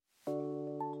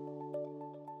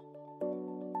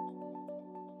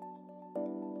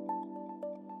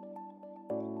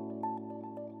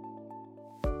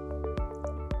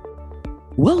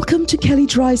Welcome to Kelly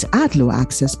Dry's Adlo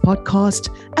Access podcast,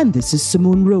 and this is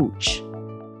Simone Roach.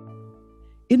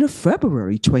 In a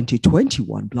February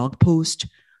 2021 blog post,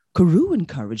 Karoo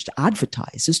encouraged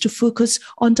advertisers to focus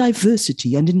on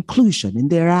diversity and inclusion in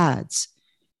their ads.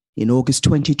 In August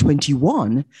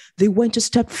 2021, they went a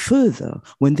step further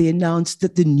when they announced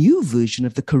that the new version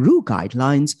of the Karoo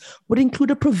guidelines would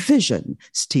include a provision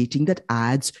stating that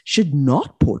ads should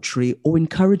not portray or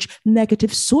encourage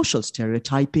negative social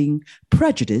stereotyping,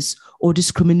 prejudice, or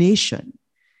discrimination.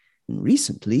 And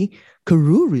recently,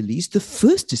 Karoo released the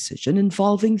first decision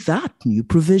involving that new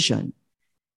provision.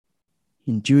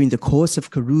 During the course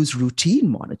of Karoo's routine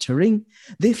monitoring,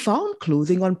 they found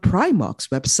clothing on Primark's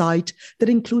website that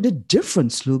included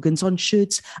different slogans on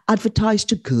shirts advertised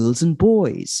to girls and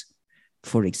boys.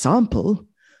 For example,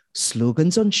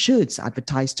 slogans on shirts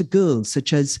advertised to girls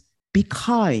such as "Be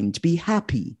kind, be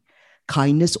happy,"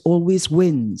 "Kindness always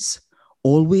wins,"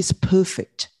 "Always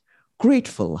perfect,"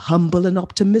 "Grateful, humble and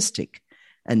optimistic,"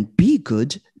 and "Be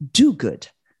good, do good."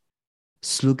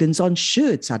 Slogans on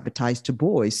shirts advertised to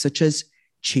boys such as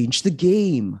 "Change the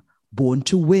game," "Born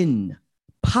to win,"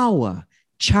 "Power,"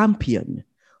 "Champion,"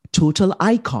 "Total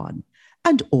icon,"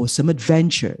 and "Awesome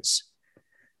adventures."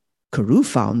 Karoo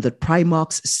found that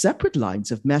Primark's separate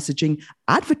lines of messaging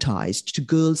advertised to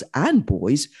girls and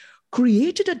boys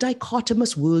created a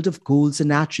dichotomous world of goals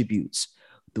and attributes,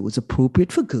 those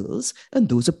appropriate for girls and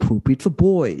those appropriate for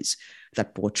boys,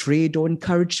 that portrayed or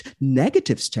encouraged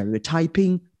negative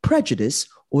stereotyping, prejudice,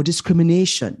 or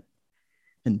discrimination.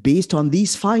 And based on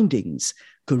these findings,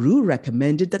 Karoo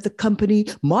recommended that the company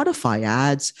modify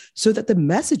ads so that the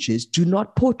messages do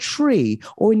not portray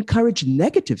or encourage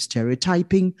negative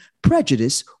stereotyping,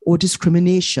 prejudice, or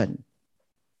discrimination.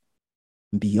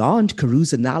 Beyond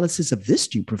Karoo's analysis of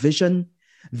this new provision,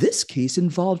 this case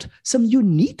involved some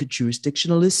unique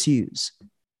jurisdictional issues.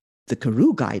 The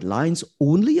Karoo guidelines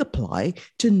only apply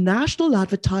to national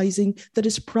advertising that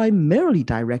is primarily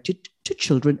directed to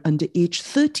children under age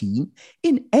 13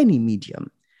 in any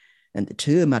medium. And the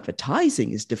term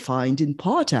advertising is defined in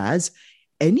part as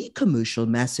any commercial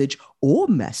message or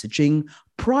messaging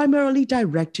primarily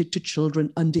directed to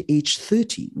children under age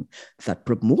 13 that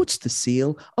promotes the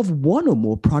sale of one or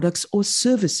more products or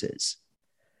services.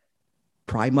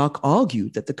 Primark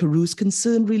argued that the Karoo's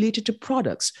concern related to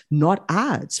products, not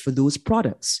ads for those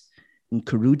products. And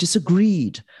Karoo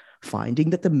disagreed, finding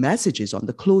that the messages on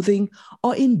the clothing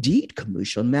are indeed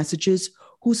commercial messages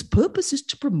whose purpose is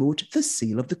to promote the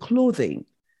sale of the clothing.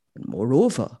 And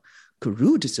moreover,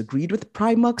 Karoo disagreed with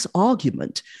Primark's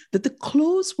argument that the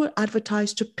clothes were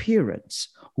advertised to parents,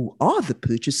 who are the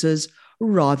purchasers,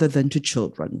 rather than to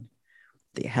children.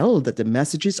 They held that the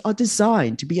messages are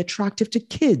designed to be attractive to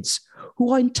kids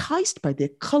who are enticed by their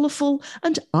colorful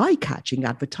and eye-catching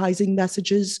advertising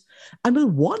messages and will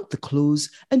want the clothes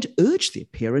and urge their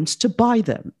parents to buy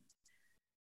them.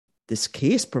 This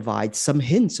case provides some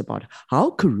hints about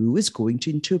how Karoo is going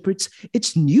to interpret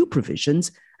its new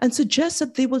provisions and suggests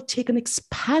that they will take an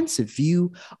expansive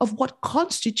view of what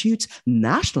constitutes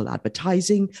national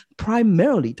advertising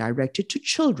primarily directed to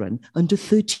children under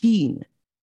 13.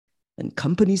 And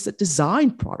companies that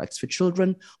design products for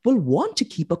children will want to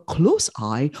keep a close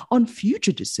eye on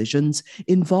future decisions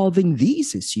involving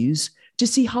these issues to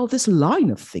see how this line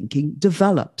of thinking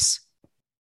develops.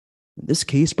 This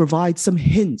case provides some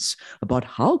hints about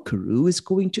how Karoo is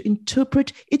going to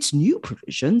interpret its new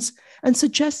provisions and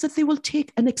suggests that they will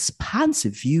take an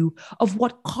expansive view of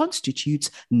what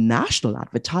constitutes national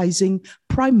advertising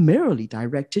primarily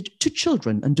directed to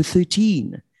children under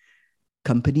 13.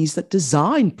 Companies that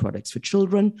design products for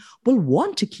children will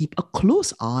want to keep a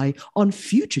close eye on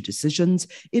future decisions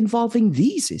involving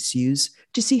these issues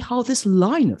to see how this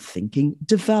line of thinking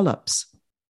develops.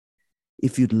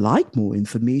 If you'd like more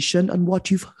information on what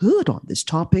you've heard on this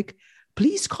topic,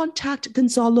 please contact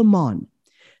Gonzalo Mon,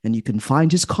 and you can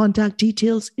find his contact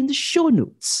details in the show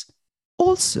notes.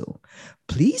 Also,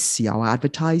 please see our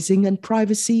Advertising and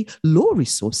Privacy Law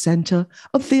Resource Center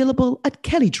available at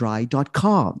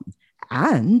kellydry.com.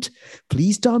 And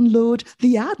please download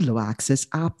the Adlo Access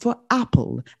app for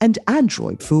Apple and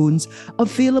Android phones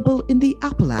available in the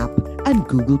Apple app and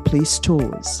Google Play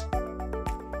stores.